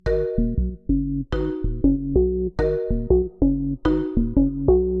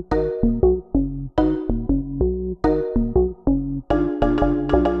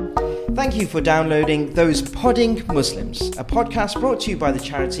for downloading Those Podding Muslims, a podcast brought to you by the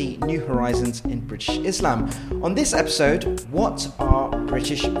charity New Horizons in British Islam. On this episode, what are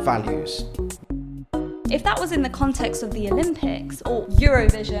British values? If that was in the context of the Olympics or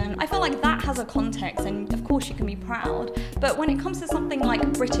Eurovision, I feel like that has a context and of course you can be proud. But when it comes to something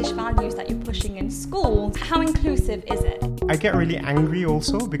like British values that you're pushing in schools, how inclusive is it? I get really angry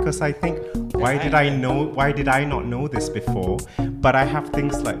also because I think, why did I not know this before? But I have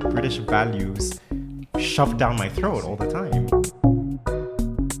things like British values shoved down my throat all the time.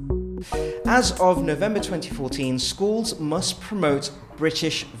 As of November 2014, schools must promote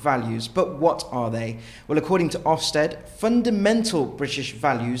British values. But what are they? Well, according to Ofsted, fundamental British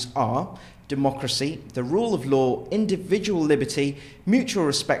values are democracy, the rule of law, individual liberty, mutual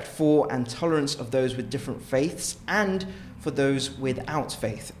respect for and tolerance of those with different faiths, and for those without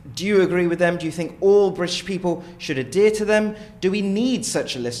faith. Do you agree with them? Do you think all British people should adhere to them? Do we need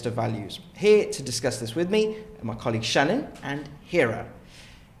such a list of values? Here to discuss this with me are my colleagues Shannon and Hira.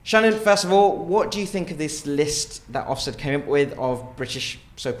 Shannon, first of all, what do you think of this list that Ofsted came up with of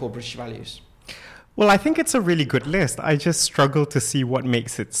so-called British values? Well, I think it's a really good list. I just struggle to see what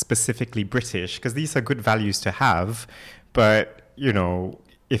makes it specifically British, because these are good values to have. But,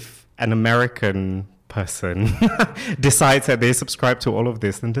 if an American person decides that they subscribe to all of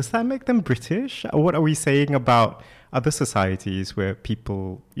this, then does that make them British? What are we saying about other societies where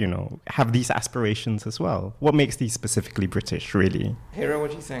people, have these aspirations as well? What makes these specifically British, really? Hira,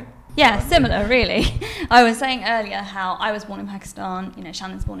 what do you think? Yeah, similar, really. I was saying earlier how I was born in Pakistan,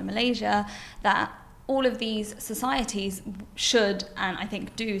 Shannon's born in Malaysia, that all of these societies should, and I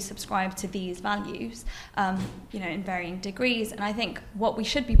think do, subscribe to these values, in varying degrees. And I think what we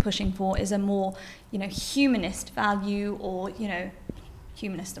should be pushing for is a more, humanist value, or,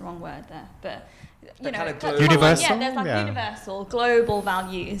 humanist, the wrong word there, but universal, universal, global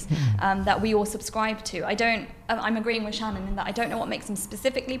values that we all subscribe to. I'm agreeing with Shannon in that I don't know what makes them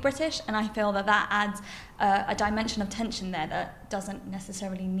specifically British, and I feel that adds a dimension of tension there that doesn't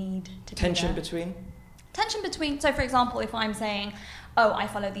necessarily need to be there. Tension between, so for example, if I'm saying, I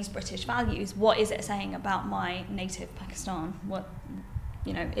follow these British values, what is it saying about my native Pakistan? What,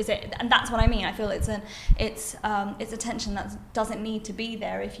 is it? And that's what I mean. I feel it's a tension that doesn't need to be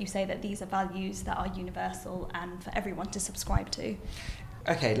there if you say that these are values that are universal and for everyone to subscribe to.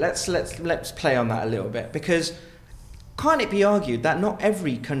 Okay, let's play on that a little bit, because can't it be argued that not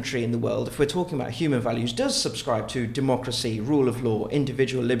every country in the world, if we're talking about human values, does subscribe to democracy, rule of law,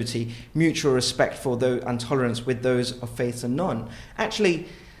 individual liberty, mutual respect for those and tolerance with those of faith and none? Actually,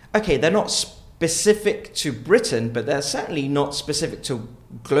 they're not specific to Britain, but they're certainly not specific to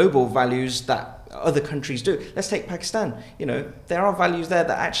global values that other countries do. Let's take Pakistan. There are values there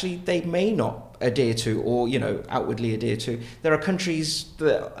that actually they may not adhere to or, outwardly adhere to. There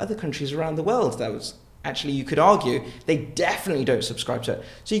are other countries around the world that was actually, you could argue, they definitely don't subscribe to it.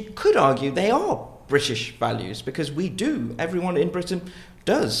 So you could argue they are British values because everyone in Britain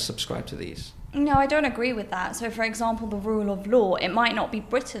does subscribe to these. No, I don't agree with that. So, for example, the rule of law, it might not be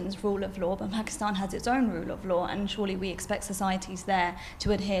Britain's rule of law, but Pakistan has its own rule of law, and surely we expect societies there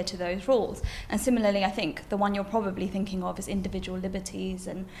to adhere to those rules. And similarly, I think the one you're probably thinking of is individual liberties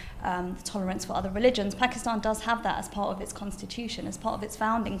and tolerance for other religions. Pakistan does have that as part of its constitution, as part of its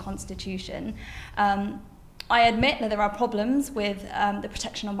founding constitution. I admit that there are problems with the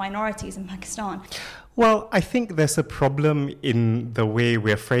protection of minorities in Pakistan. Well, I think there's a problem in the way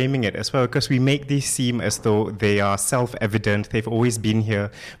we're framing it as well, because we make these seem as though they are self-evident, they've always been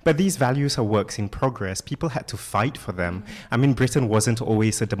here, but these values are works in progress. People had to fight for them. I mean, Britain wasn't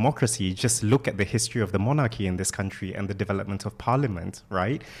always a democracy. Just look at the history of the monarchy in this country and the development of parliament,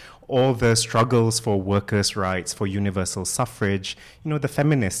 right? All the struggles for workers' rights, for universal suffrage, the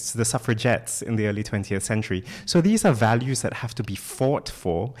feminists, the suffragettes in the early 20th century. So these are values that have to be fought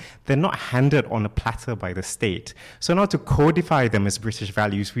for. They're not handed on a platter by the state. So now to codify them as British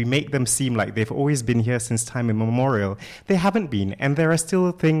values, we make them seem like they've always been here since time immemorial. They haven't been, and there are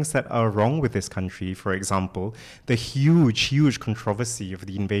still things that are wrong with this country. For example, the huge controversy of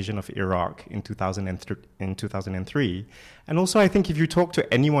the invasion of Iraq in 2003. And also, I think if you talk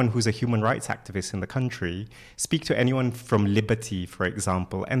to anyone who's a human rights activist in the country, speak to anyone from Liberty, for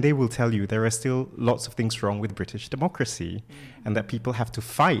example, and they will tell you there are still lots of things wrong with British democracy and that people have to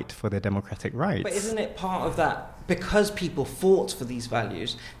fight for their democratic rights. But isn't it part of that, because people fought for these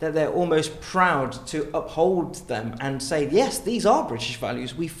values, that they're almost proud to uphold them and say, yes, these are British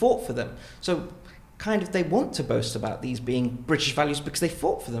values, we fought for them. So kind of they want to boast about these being British values because they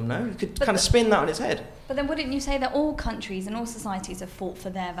fought for them, no? You could kind of spin that on its head. But then wouldn't you say that all countries and all societies have fought for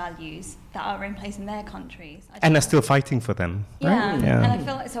their values that are in place in their countries? And are still fighting for them. Yeah, right? Yeah. And I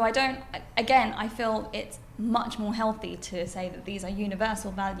feel like, so I feel it's much more healthy to say that these are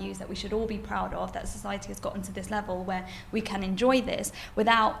universal values that we should all be proud of, that society has gotten to this level where we can enjoy this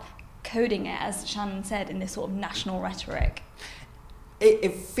without coding it, as Shannon said, in this sort of national rhetoric.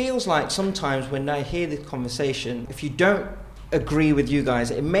 It feels like sometimes when I hear this conversation, if you don't agree with you guys,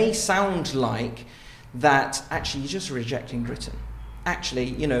 it may sound like that actually you're just rejecting Britain. Actually,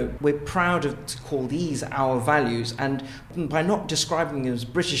 you know, we're proud to call these our values, and by not describing them as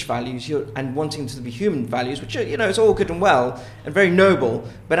British values and wanting to be human values, which, you know, it's all good and well and very noble,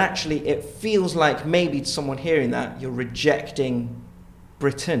 but actually it feels like maybe to someone hearing that you're rejecting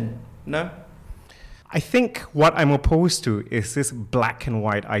Britain, no? I think what I'm opposed to is this black and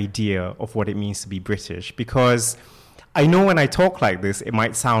white idea of what it means to be British, because I know when I talk like this, it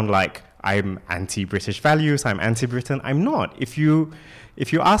might sound like I'm anti-British values, I'm anti-Britain. I'm not. If you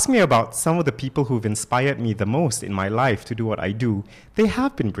ask me about some of the people who've inspired me the most in my life to do what I do, they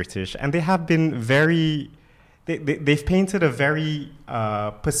have been British, and they have been they've painted a very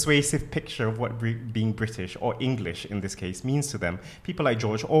persuasive picture of what being British, or English in this case, means to them. People like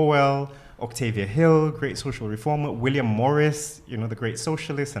George Orwell, Octavia Hill, great social reformer, William Morris, you know, the great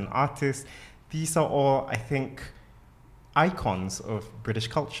socialist and artist. These are all, I think, icons of British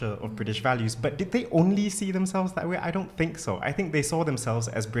culture, of British values. But did they only see themselves that way? I don't think so. I think they saw themselves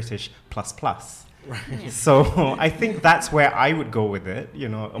as British plus plus. Right. Yeah. So I think that's where I would go with it, you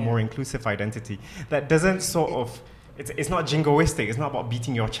know, a more inclusive identity that doesn't sort of, it's not jingoistic, it's not about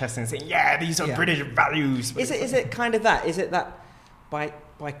beating your chest and saying, yeah, these are British values. Is it kind of that? Is it that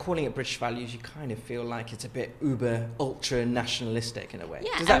by calling it British values, you kind of feel like it's a bit uber, ultra nationalistic in a way?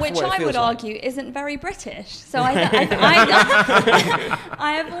 Yeah, which I would argue isn't very British. So I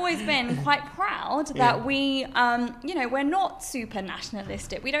have always been quite proud that we, you know, we're not super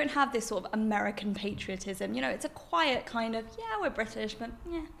nationalistic. We don't have this sort of American patriotism. You know, it's a quiet kind of, we're British, but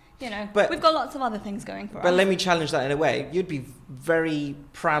you know, we've got lots of other things going for us. But let me challenge that in a way. You'd be very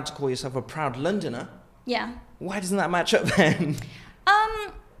proud to call yourself a proud Londoner. Yeah. Why doesn't that match up then?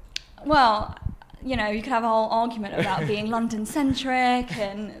 Well, you know, you could have a whole argument about being London-centric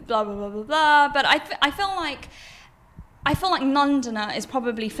and blah, blah, blah, blah, blah. But I feel like Londoner is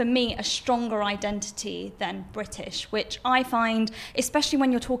probably, for me, a stronger identity than British, which I find, especially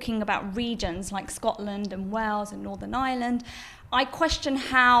when you're talking about regions like Scotland and Wales and Northern Ireland, I question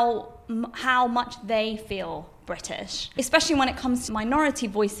how much they feel British, especially when it comes to minority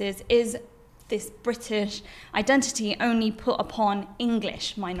voices. Is this British identity only put upon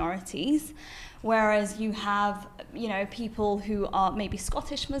English minorities, whereas you have, you know, people who are maybe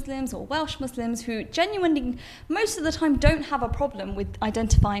Scottish Muslims or Welsh Muslims who genuinely, most of the time, don't have a problem with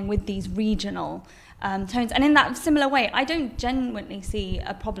identifying with these regional tones. And in that similar way, I don't genuinely see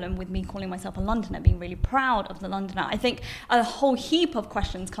a problem with me calling myself a Londoner, being really proud of the Londoner. I think a whole heap of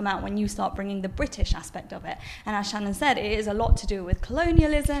questions come out when you start bringing the British aspect of it. And as Shannon said, it is a lot to do with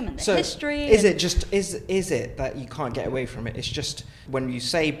colonialism and the history. Is it that you can't get away from it? It's just when you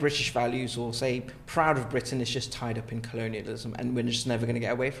say British values or say proud of Britain, it's just tied up in colonialism, and we're just never going to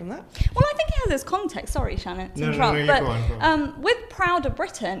get away from that? Well, I think it has its context. Sorry, Shannon, to interrupt. Go on. With proud of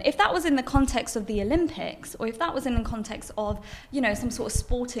Britain, if that was in the context of the Olympics, or if that was in the context of, you know, some sort of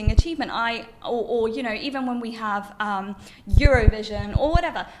sporting achievement, or you know, even when we have Eurovision or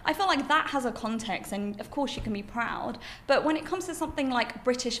whatever, I feel like that has a context, and of course you can be proud. But when it comes to something like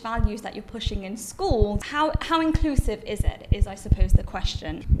British values that you're pushing in schools, how inclusive is it? Is, I suppose, the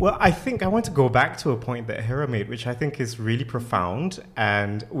question. Well, I think I want to go back to a point that Hira made, which I think is really profound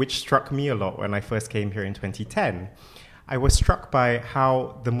and which struck me a lot when I first came here in 2010. I was struck by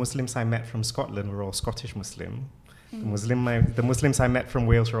how the Muslims I met from Scotland were all Scottish Muslim. The Muslims I met from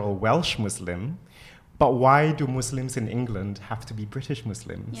Wales were all Welsh Muslim. But why do Muslims in England have to be British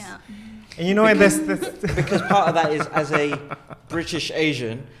Muslims? Yeah. And you know, and there's because part of that is, as a British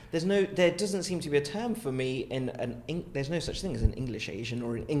Asian, there doesn't seem to be a term for me there's no such thing as an English Asian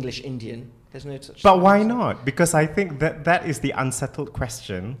or an English Indian. There's no such. But why not? Because I think that is the unsettled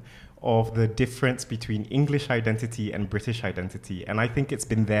question of the difference between English identity and British identity. And I think it's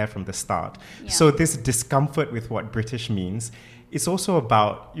been there from the start. Yeah. So this discomfort with what British means, it's also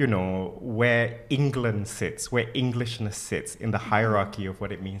about, you know, where England sits, where Englishness sits in the hierarchy of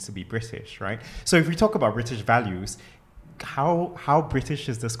what it means to be British, right? So if we talk about British values, how British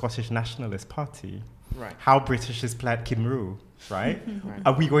is the Scottish Nationalist Party? Right. How British is Plaid Cymru, right? Right.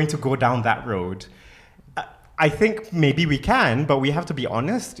 Are we going to go down that road? I think maybe we can, but we have to be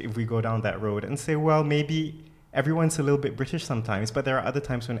honest if we go down that road and say, well, maybe everyone's a little bit British sometimes, but there are other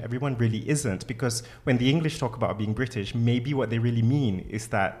times when everyone really isn't, because when the English talk about being British, maybe what they really mean is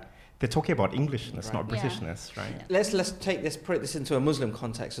that they're talking about Englishness, not Britishness, right? Yeah. Let's put this into a Muslim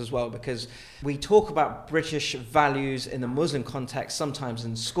context as well, because we talk about British values in the Muslim context, sometimes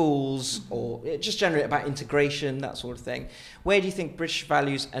in schools, or just generally about integration, that sort of thing. Where do you think British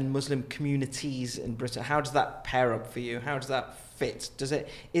values and Muslim communities in Britain, how does that pair up for you? How does that fit?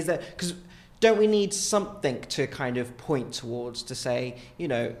 Because don't we need something to kind of point towards to say, you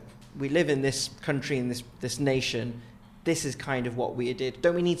know, we live in this country, in this nation, this is kind of what we did.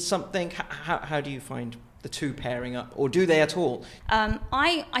 Don't we need something? How do you find the two pairing up? Or do they at all?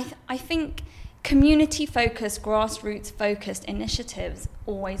 I think community-focused, grassroots-focused initiatives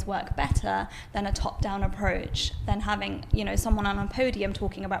always work better than a top-down approach, than having, you know, someone on a podium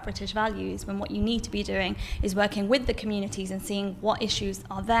talking about British values, when what you need to be doing is working with the communities and seeing what issues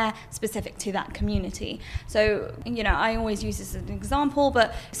are there specific to that community. So, you know, I always use this as an example,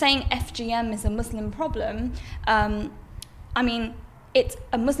 but saying FGM is a Muslim problem, I mean, it's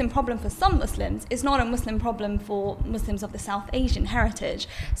a Muslim problem for some Muslims. It's not a Muslim problem for Muslims of the South Asian heritage.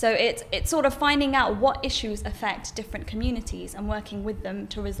 So it's sort of finding out what issues affect different communities and working with them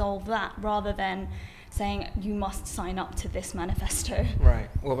to resolve that, rather than saying you must sign up to this manifesto. Right.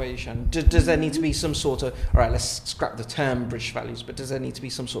 What about you, Shannon? Does there need to be some sort of, all right, let's scrap the term British values, but does there need to be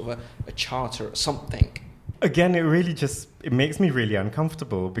some sort of a charter or something? Again, it makes me really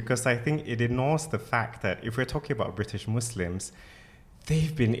uncomfortable, because I think it ignores the fact that if we're talking about British Muslims,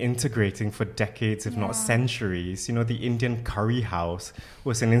 they've been integrating for decades, if not centuries. You know, the Indian Curry House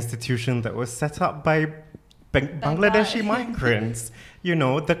was an institution that was set up by Bangladeshi migrants. You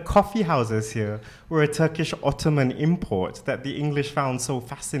know, the coffee houses here were a Turkish Ottoman import that the English found so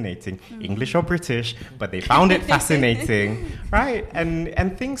fascinating. English or British, but they found it fascinating, right?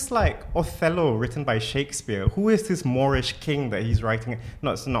 And things like Othello, written by Shakespeare. Who is this Moorish king that he's writing? No,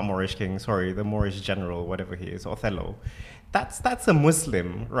 it's not Moorish king, sorry, the Moorish general, whatever he is, Othello. That's a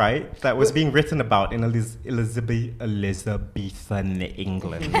Muslim, right? That was being written about in Elizabethan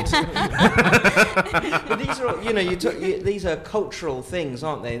England. But these are, you know, these are cultural things,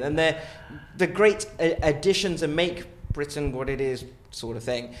 aren't they? And they're the great additions and make Britain what it is, sort of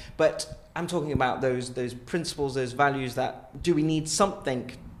thing. But I'm talking about those principles, those values. That do we need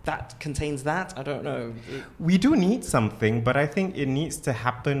something that contains that? I don't know. We do need something, but I think it needs to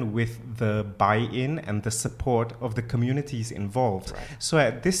happen with the buy-in and the support of the communities involved. Right. So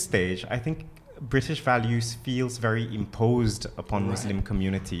at this stage, I think British values feels very imposed upon Muslim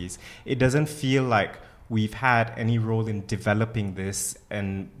communities. It doesn't feel like we've had any role in developing this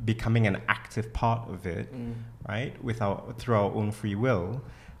and becoming an active part of it, right? Through our own free will.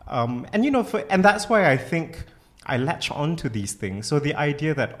 And, you know, and that's why I think I latch on to these things. So the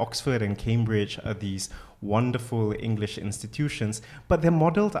idea that Oxford and Cambridge are these wonderful English institutions, but they're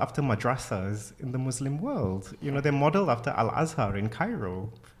modeled after madrasas in the Muslim world. You know, they're modeled after Al-Azhar in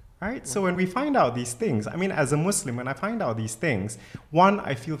Cairo, right? So when we find out these things, I mean, as a Muslim, when I find out these things, one,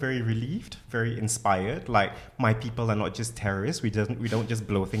 I feel very relieved, very inspired. Like, my people are not just terrorists. We don't just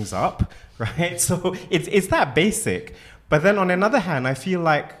blow things up, right? So it's that basic. But then on another hand, I feel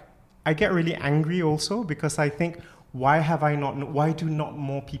like I get really angry also, because I think, why do not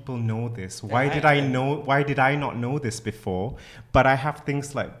more people know this? Why did I not know this before? But I have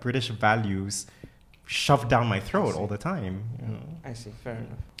things like British values shoved down my throat all the time. You know? I see, fair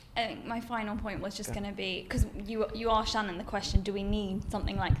enough. I think my final point was just going to be, because you asked Shannon the question, do we need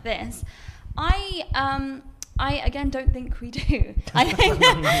something like this? I again don't think we do.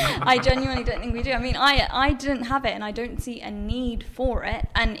 I genuinely don't think we do. I mean, I didn't have it, and I don't see a need for it.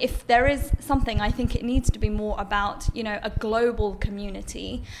 And if there is something, I think it needs to be more about, you know, a global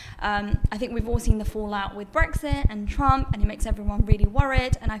community. I think we've all seen the fallout with Brexit and Trump, and it makes everyone really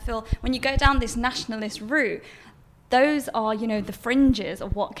worried. And I feel when you go down this nationalist route, those are, you know, the fringes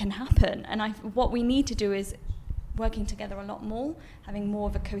of what can happen. And what we need to do is working together a lot more, having more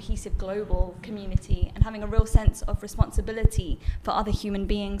of a cohesive global community, and having a real sense of responsibility for other human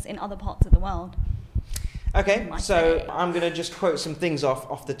beings in other parts of the world. Okay, so I'm going to just quote some things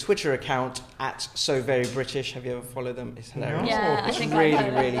off the Twitter account at So Very British. Have you ever followed them? It's hilarious. Yeah, it's I think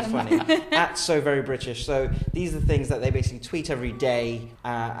really funny. At So Very British. So these are the things that they basically tweet every day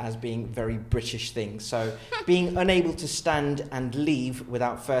as being very British things. So being unable to stand and leave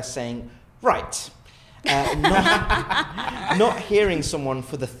without first saying, right. Not hearing someone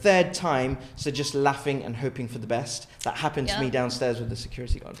for the third time, so just laughing and hoping for the best. That happened to me downstairs with the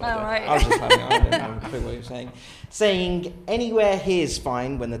security guard. Right. I was just laughing. I don't know what you're saying. Saying anywhere here is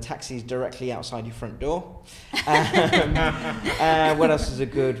fine when the taxi is directly outside your front door. What else is a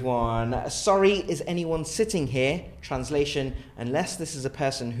good one? Sorry, is anyone sitting here? Translation, unless this is a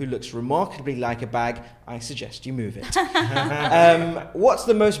person who looks remarkably like a bag, I suggest you move it. What's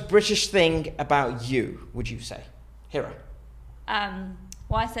the most British thing about you, would you say? Hira.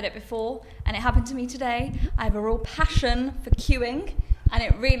 Well, I said it before, and it happened to me today. I have a real passion for queuing, and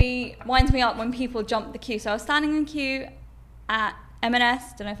it really winds me up when people jump the queue. So I was standing in queue at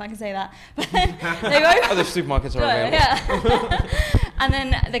M&S, don't know if I can say that, but then they opened... Other supermarkets are available. Yeah. And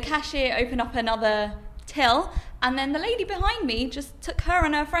then the cashier opened up another till, and then the lady behind me just took her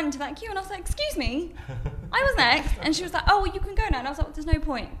and her friend to that queue, and I was like, excuse me, I was next. And she was like, oh, well, you can go now. And I was like, well, there's no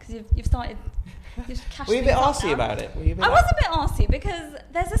point, because you've started... Were you a bit arsey about it? I was a bit arsey because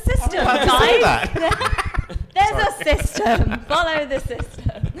there's a system, guys. There's a system. Follow the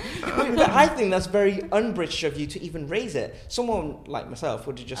system. But I think that's very un-British of you to even raise it. Someone like myself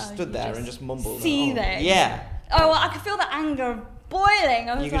would have just stood there and just mumbled. Seething. Yeah. Oh, well, I could feel the anger boiling.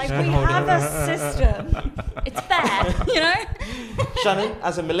 I was like, we have a system. It's fair, you know? Shannon,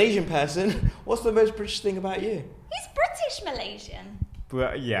 as a Malaysian person, what's the most British thing about you? He's British Malaysian.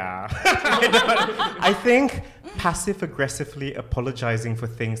 Well, yeah. I think passive-aggressively apologizing for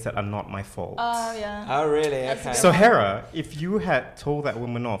things that are not my fault. Oh, yeah. Oh, really? Okay. So, Hera, if you had told that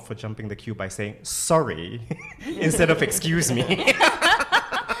woman off for jumping the queue by saying, sorry, instead of excuse me,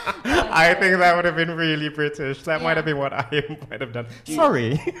 I think that would have been really British. That might have been what I might have done.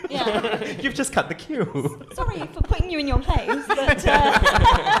 Sorry. Yeah. You've just cut the queue. Sorry for putting you in your place, but...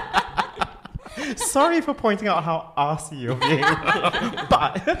 Sorry for pointing out how arsey you're being.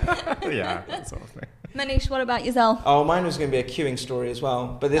 But, yeah, that sort of thing. Manish, what about yourself? Oh, mine was going to be a queuing story as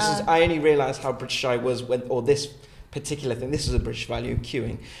well. But this is, I only realised how British I was when, or this particular thing, this is a British value,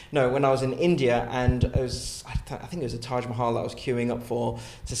 queuing. No, when I was in India, and it was, I think it was a Taj Mahal that I was queuing up for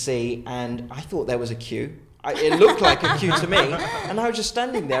to see, and I thought there was a queue. It looked like a queue to me, and I was just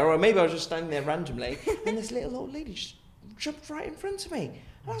standing there, or maybe I was just standing there randomly, and this little old lady just jumped right in front of me.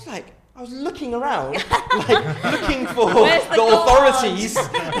 And I was like, I was looking around, like looking for the authorities.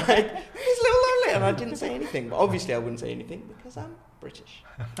 Like, this little old lady, and I didn't say anything. But obviously, I wouldn't say anything because I'm British.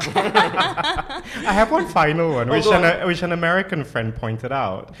 I have one final one, which an American friend pointed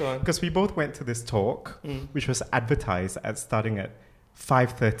out. Because we both went to this talk, which was advertised as starting at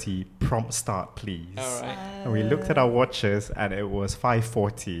 5:30, prompt start, please. All right. And we looked at our watches, and it was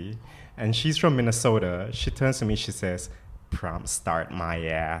 5:40. And she's from Minnesota. She turns to me, she says, prompt start my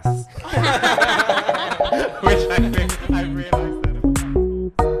ass. Which I think I realized that.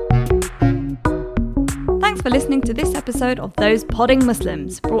 Thanks for listening to this episode of Those Podding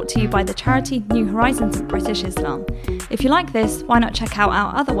Muslims, brought to you by the charity New Horizons of British Islam. If you like this, why not check out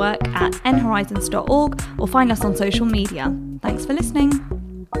our other work at nhorizons.org or find us on social media. Thanks for listening.